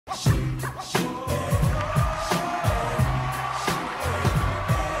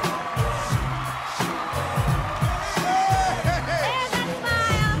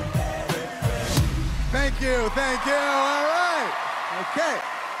you, thank you. All right. Okay.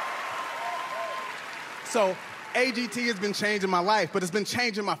 So, AGT has been changing my life, but it's been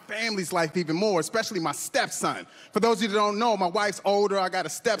changing my family's life even more, especially my stepson. For those of you that don't know, my wife's older. I got a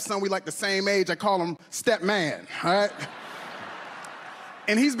stepson. We like the same age. I call him Stepman, all right?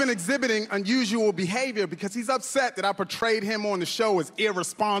 And he's been exhibiting unusual behavior because he's upset that I portrayed him on the show as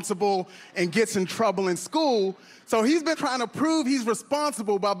irresponsible and gets in trouble in school. So he's been trying to prove he's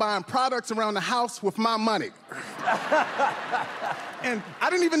responsible by buying products around the house with my money. And I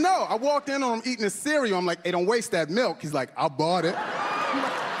didn't even know. I walked in on him eating his cereal. I'm like, hey, don't waste that milk. He's like, I bought it. I'm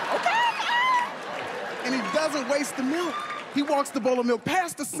like, okay. And he doesn't waste the milk. He walks the bowl of milk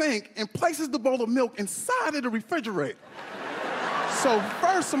past the sink and places the bowl of milk inside of the refrigerator. So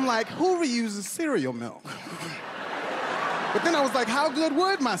first I'm like, who reuses cereal milk? But then I was like, how good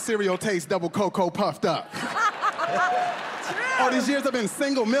would my cereal taste double cocoa puffed up? All these years I've been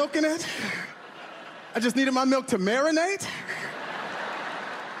single milking it. I just needed my milk to marinate.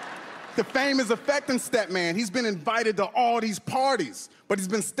 The fame is affecting Stepman. He's been invited to all these parties, but he's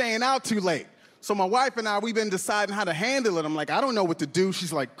been staying out too late. So my wife and I, we've been deciding how to handle it. I'm like, I don't know what to do.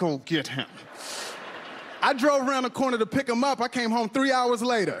 She's like, go get him. I drove around the corner to pick him up. I came home 3 hours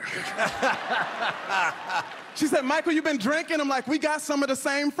later. She said, Michael, you been drinking? I'm like, we got some of the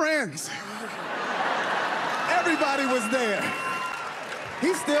same friends. Everybody was there.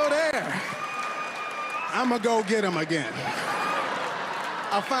 He's still there. I'ma go get him again.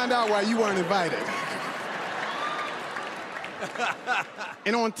 I'll find out why you weren't invited.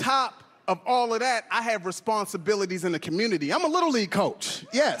 And on top of all of that, I have responsibilities in the community. I'm a Little League coach,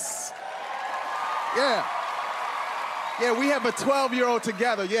 yes. Yeah. Yeah, we have a 12-year-old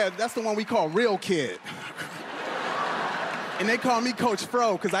together. Yeah, that's the one we call Real Kid. And they call me Coach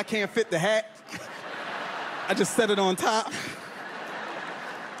Fro because I can't fit the hat. I just set it on top.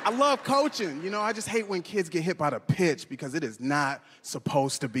 I love coaching. You know, I just hate when kids get hit by the pitch because it is not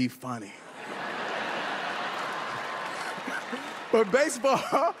supposed to be funny. But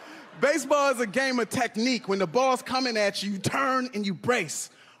baseball is a game of technique. When the ball's coming at you, you turn and you brace.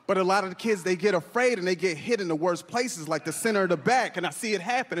 But a lot of the kids, they get afraid and they get hit in the worst places, like the center of the back, and I see it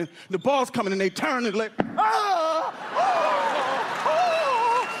happening. The ball's coming and they turn and like, ah, ah,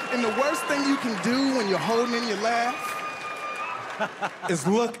 ah. And the worst thing you can do when you're holding in your laugh is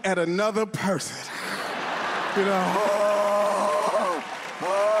look at another person. You know,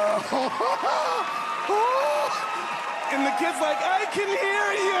 and the kid's like, I can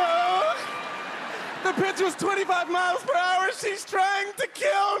hear you. The pitch was 25 miles per hour. She's trying to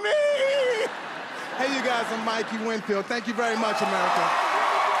kill me. Hey, you guys, I'm Mikey Winfield. Thank you very much, America.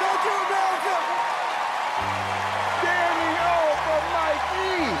 Thank you, America. Standing O for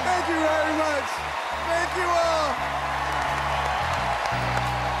Mikey. Thank you very much. Thank you all.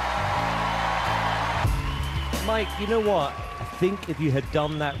 Mike, you know what? I think if you had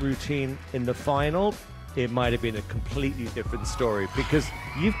done that routine in the final, it might have been a completely different story because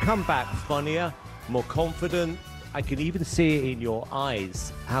you've come back funnier, more confident. I can even see it in your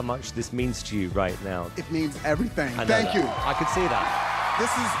eyes how much this means to you right now. It means everything. Thank you. I can see that.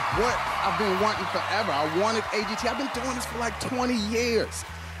 This is what I've been wanting forever. I wanted AGT. I've been doing this for like 20 years.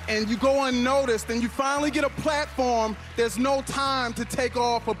 And you go unnoticed and you finally get a platform. There's no time to take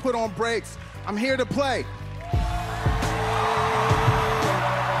off or put on brakes. I'm here to play.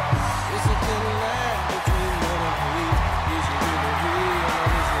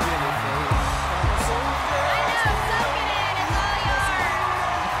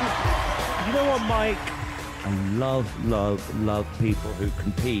 You know what, Mike? I love people who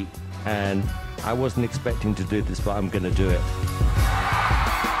compete, and I wasn't expecting to do this, but I'm gonna do it.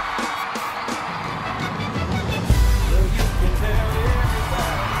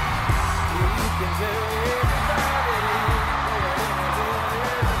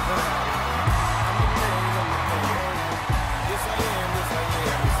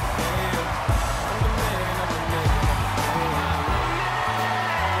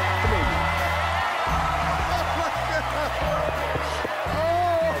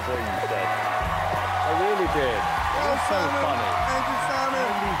 So funny. Thank you,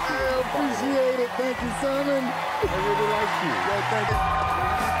 Simon. I appreciate it. Thank you, Simon. I really like you. Yeah, thank you.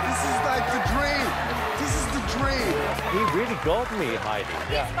 This is like the dream. This is the dream. He really got me, Heidi.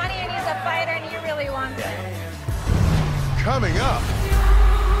 He's funny and he's a fighter and he really wants it. Coming up,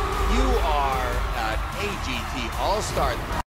 you are an AGT All-Star.